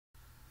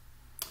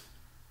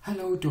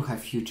Hello to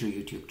HAVEFUTURE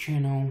YouTube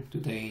channel.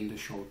 Today in the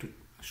short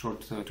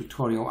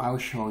tutorial I'll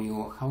show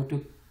you how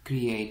to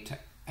create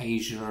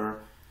Azure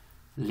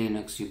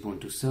Linux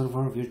Ubuntu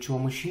server virtual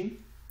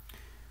machine.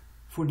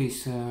 For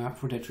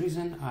that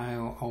reason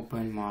I'll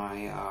open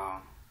my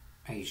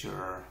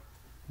Azure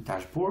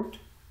dashboard.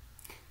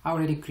 I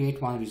already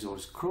create one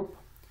resource group.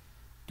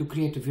 To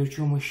create a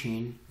virtual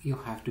machine you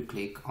have to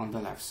click on the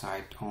left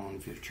side on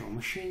virtual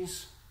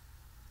machines.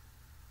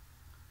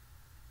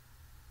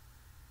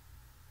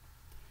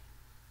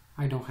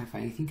 I don't have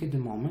anything at the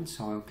moment,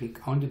 so I'll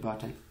click on the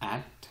button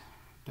Add.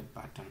 The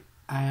button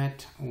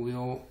Add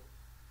will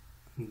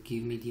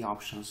give me the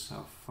options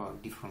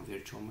of different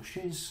virtual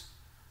machines.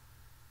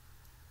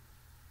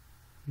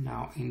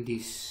 Now in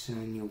this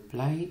new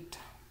plate,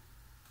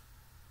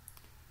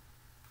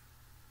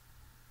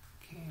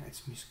 okay,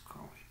 let me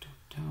scroll it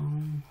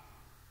down.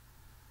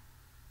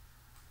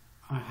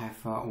 I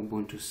have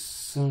Ubuntu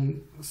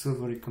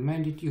server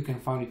recommended. You can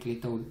find it a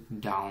little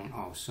down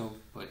also,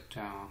 but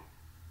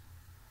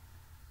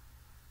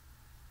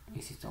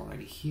is it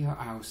already here?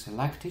 I will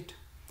select it.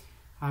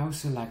 I will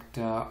select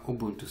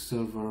Ubuntu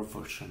server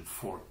version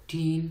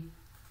 14.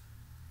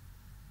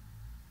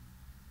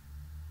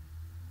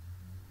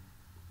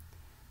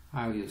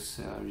 I'll use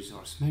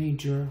resource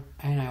manager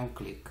and I'll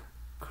click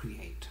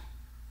create.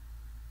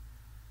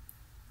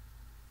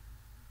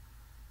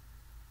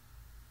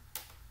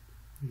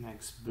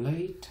 Next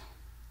blade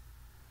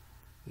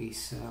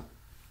is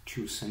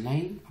choose a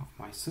name of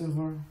my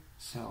server,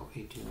 so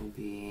it will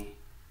be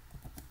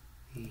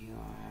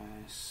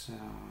US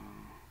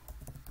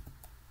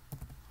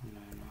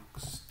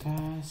Linux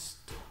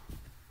test.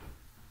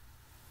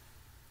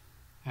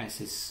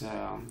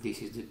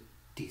 This is the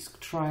disk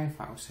drive.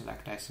 I will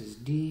select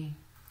SSD.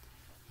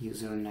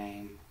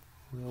 Username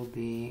will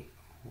be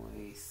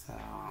with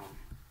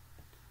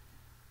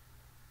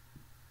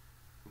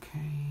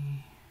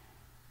okay.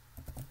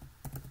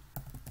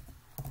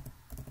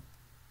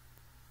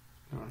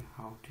 Learn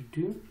how to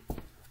do.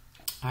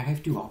 I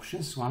have two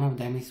options. One of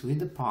them is with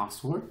the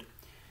password,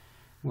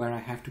 where I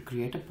have to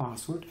create a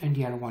password, and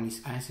the other one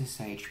is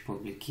SSH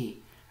public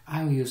key.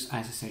 I will use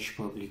SSH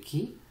public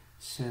key,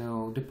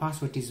 so the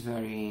password is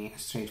very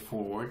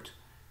straightforward,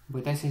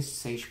 but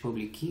SSH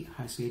public key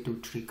has a little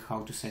trick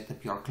how to set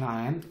up your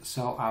client,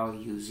 so I'll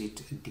use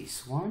it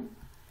this one.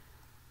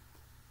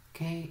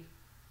 Okay,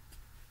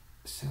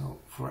 so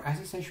for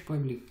SSH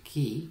public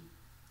key,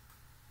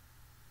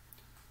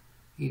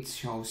 it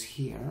shows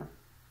here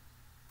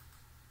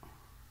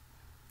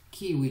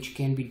key which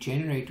can be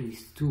generated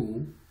with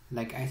tool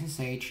like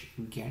SSH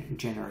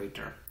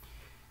generator.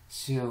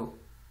 So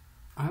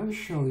I will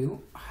show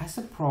you, has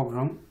a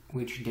program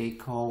which they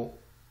call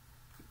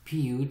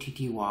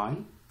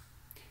Putty.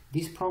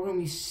 This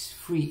program is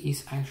free.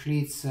 It's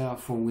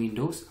for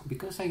Windows.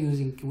 Because I'm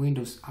using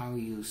Windows, I'll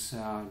use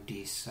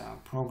this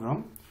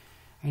program,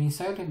 and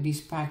inside of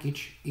this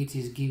package it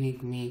is giving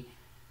me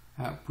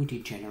Putty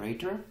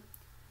generator.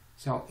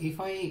 So if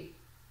I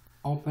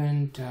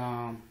opened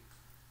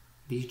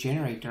this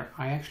generator,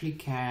 I actually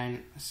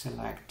can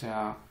select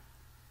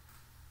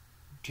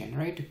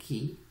generate a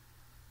key,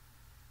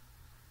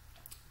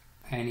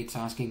 and it's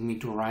asking me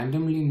to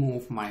randomly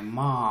move my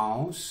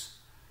mouse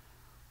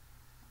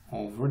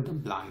over the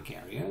blank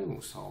area,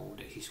 so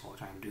this is what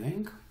I'm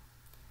doing.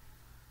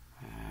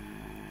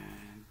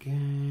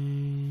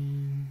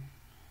 Again,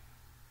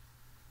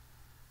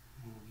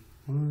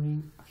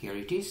 moving, here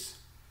it is.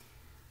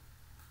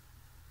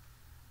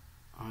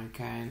 I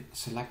can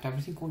select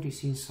everything what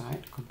is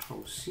inside,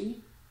 Ctrl C,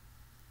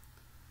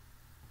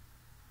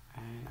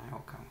 and I'll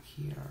come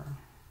here,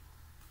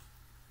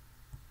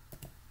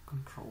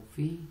 Ctrl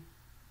V.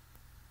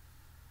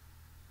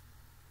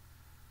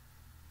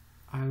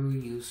 I will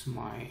use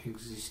my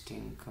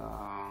existing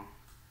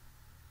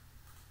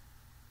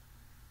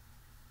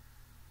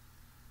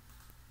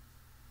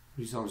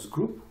resource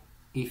group.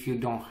 If you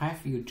don't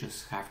have, you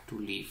just have to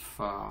leave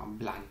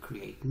blank,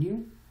 create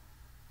new,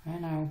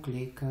 and I'll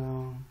click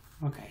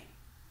OK.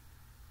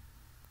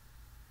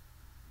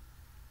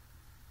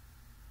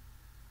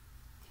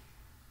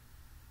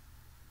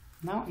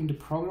 Now in the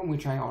program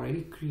which I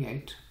already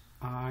create,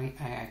 I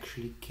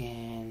actually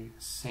can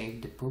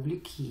save the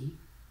public key,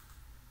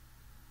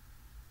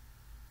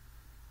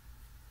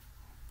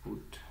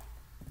 put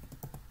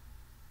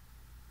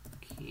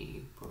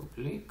key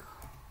public,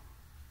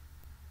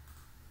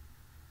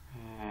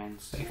 and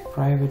save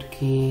private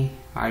key.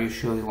 Are you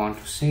sure you want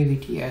to save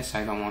it? Yes,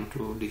 I don't want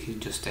to. This is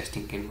just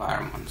testing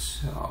environment,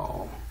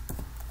 so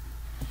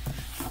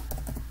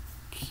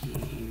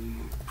key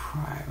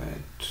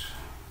private.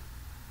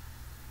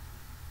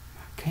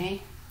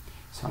 Okay,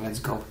 so let's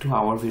go to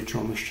our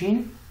virtual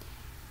machine.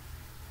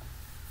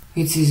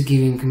 It is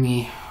giving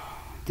me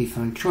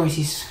different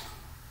choices.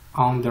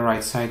 On the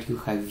right side you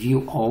have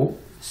view all,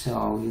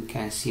 so you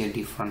can see a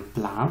different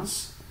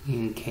plans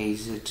in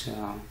case that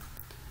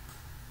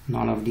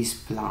none of these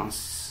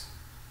plans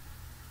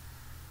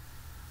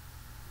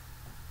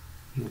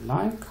you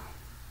like.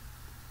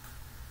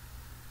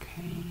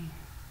 Okay,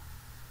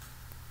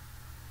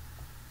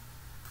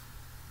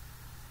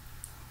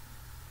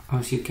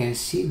 as you can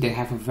see, they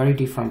have a very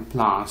different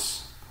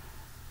plus.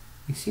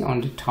 You see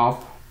on the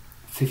top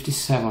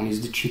 57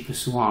 is the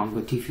cheapest one,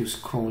 but if you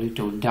scroll it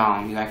all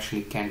down you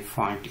actually can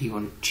find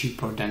even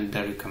cheaper than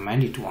the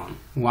recommended one.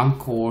 1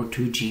 core,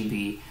 2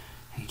 GB,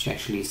 which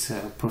actually is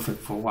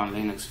perfect for one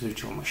Linux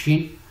virtual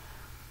machine.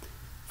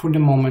 For the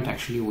moment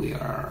actually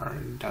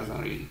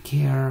doesn't really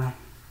care,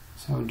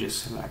 so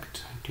just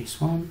select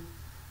this one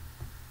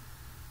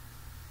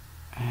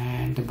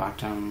and the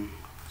button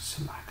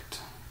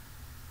select.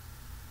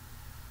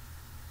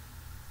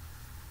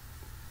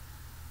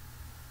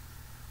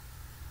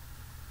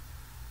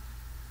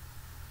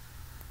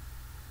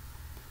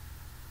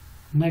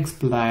 Next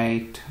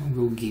blade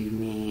will give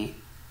me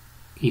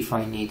if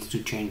I need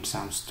to change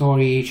some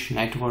storage,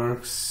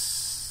 networks,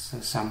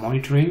 some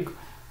monitoring.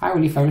 I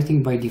will leave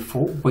everything by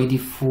default. By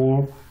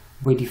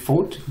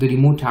default, the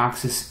remote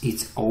access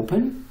is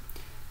open,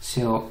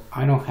 so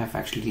I don't have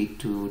actually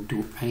to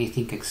do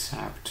anything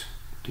except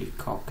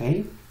click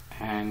OK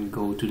and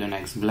go to the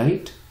next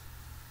blade.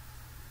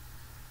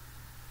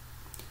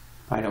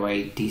 By the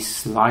way, these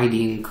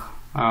sliding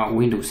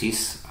windows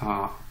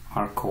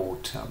are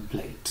called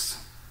blades.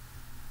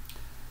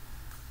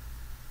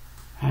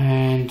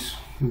 And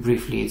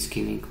briefly it's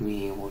giving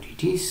me what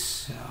it is,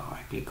 so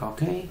I click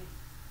OK.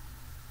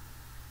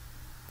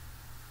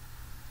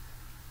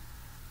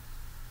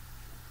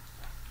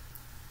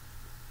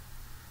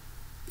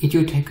 It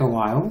will take a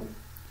while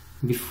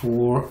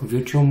before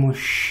virtual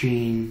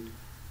machine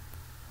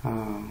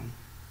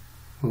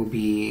will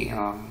be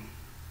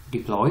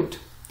deployed,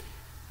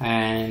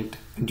 and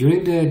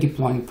during the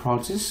deploying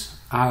process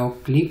I'll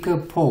click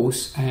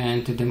pause,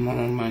 and the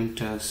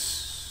moment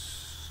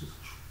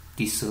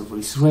this server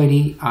is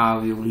ready I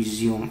will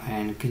resume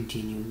and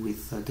continue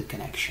with the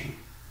connection.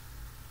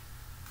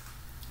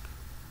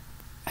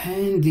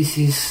 And this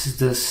is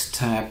the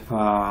step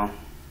where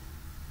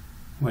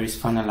it's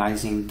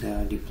finalizing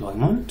the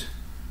deployment.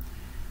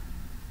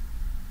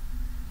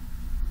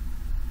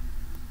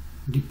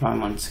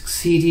 Deployment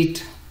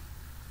succeeded.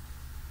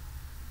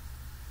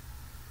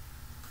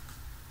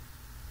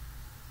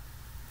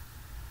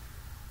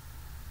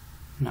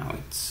 Now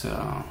it's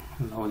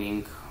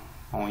loading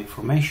all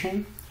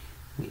information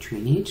which we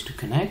need to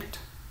connect.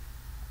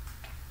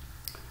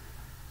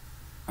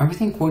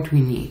 Everything what we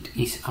need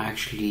is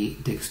actually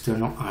the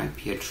external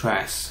IP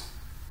address.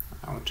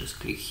 I'll just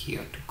click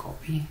here to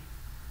copy.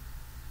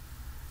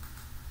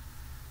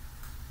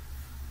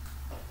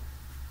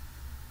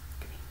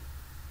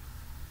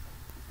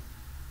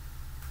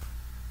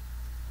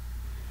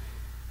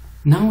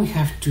 Now we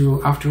have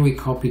to, after we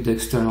copy the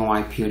external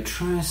IP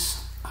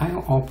address,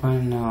 I'll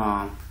open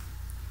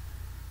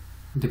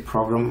the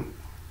program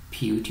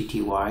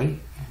putty.exe.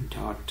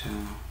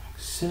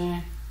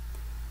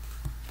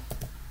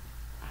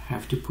 I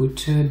have to put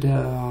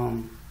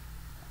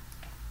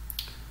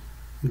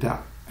the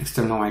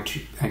external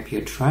IP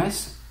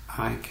address.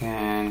 I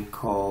can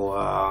call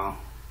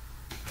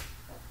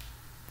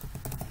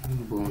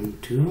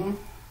Ubuntu.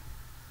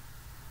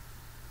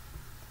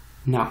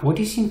 Now what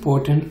is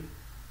important,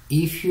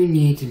 if you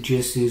need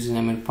just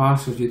username and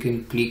password, you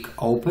can click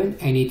open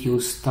and it will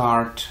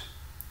start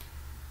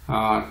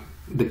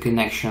the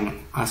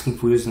connection asking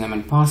for username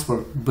and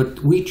password, but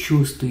we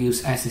choose to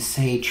use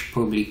SSH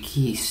public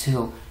key.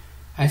 So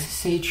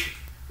SSH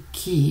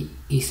key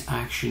is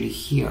actually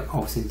here,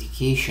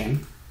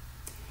 authentication,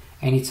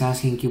 and it's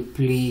asking you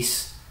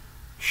please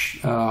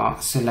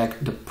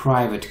select the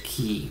private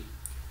key.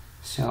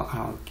 So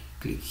I'll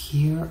click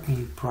here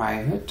in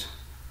private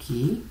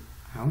key,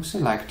 I'll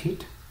select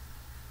it,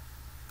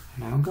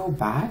 and I'll go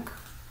back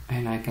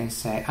and I can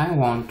say I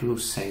want to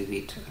save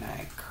it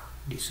like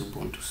this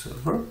Ubuntu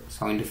server,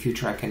 so in the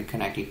future I can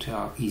connect it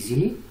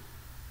easily.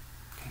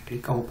 I can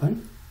click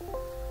open.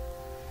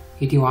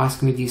 It will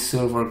ask me this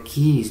server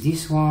key is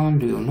this one,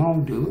 do you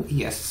know,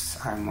 yes,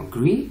 I'm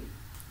agree,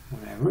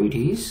 whatever it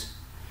is,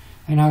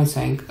 and now it's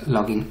saying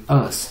login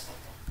us.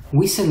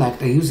 We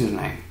select a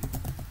username,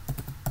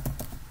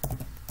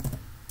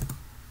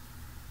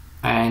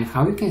 and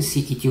how you can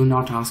see it will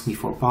not ask me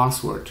for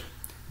password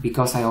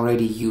because I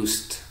already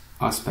used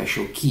a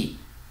special key.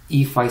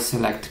 If I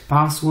select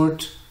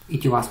password,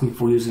 it will ask me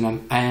for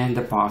username and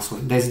the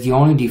password. That's the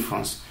only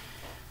difference.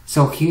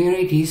 So here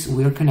it is,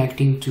 we're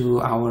connecting to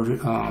our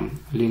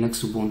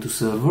Linux Ubuntu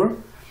server,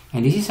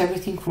 and this is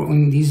everything for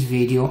in this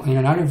video. In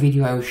another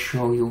video I will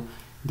show you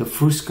the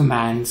first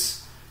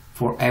commands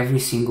for every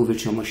single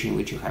virtual machine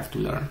which you have to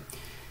learn.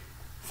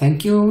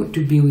 Thank you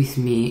to be with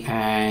me,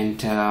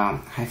 and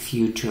have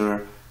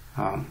future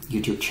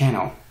YouTube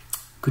channel.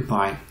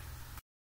 Goodbye.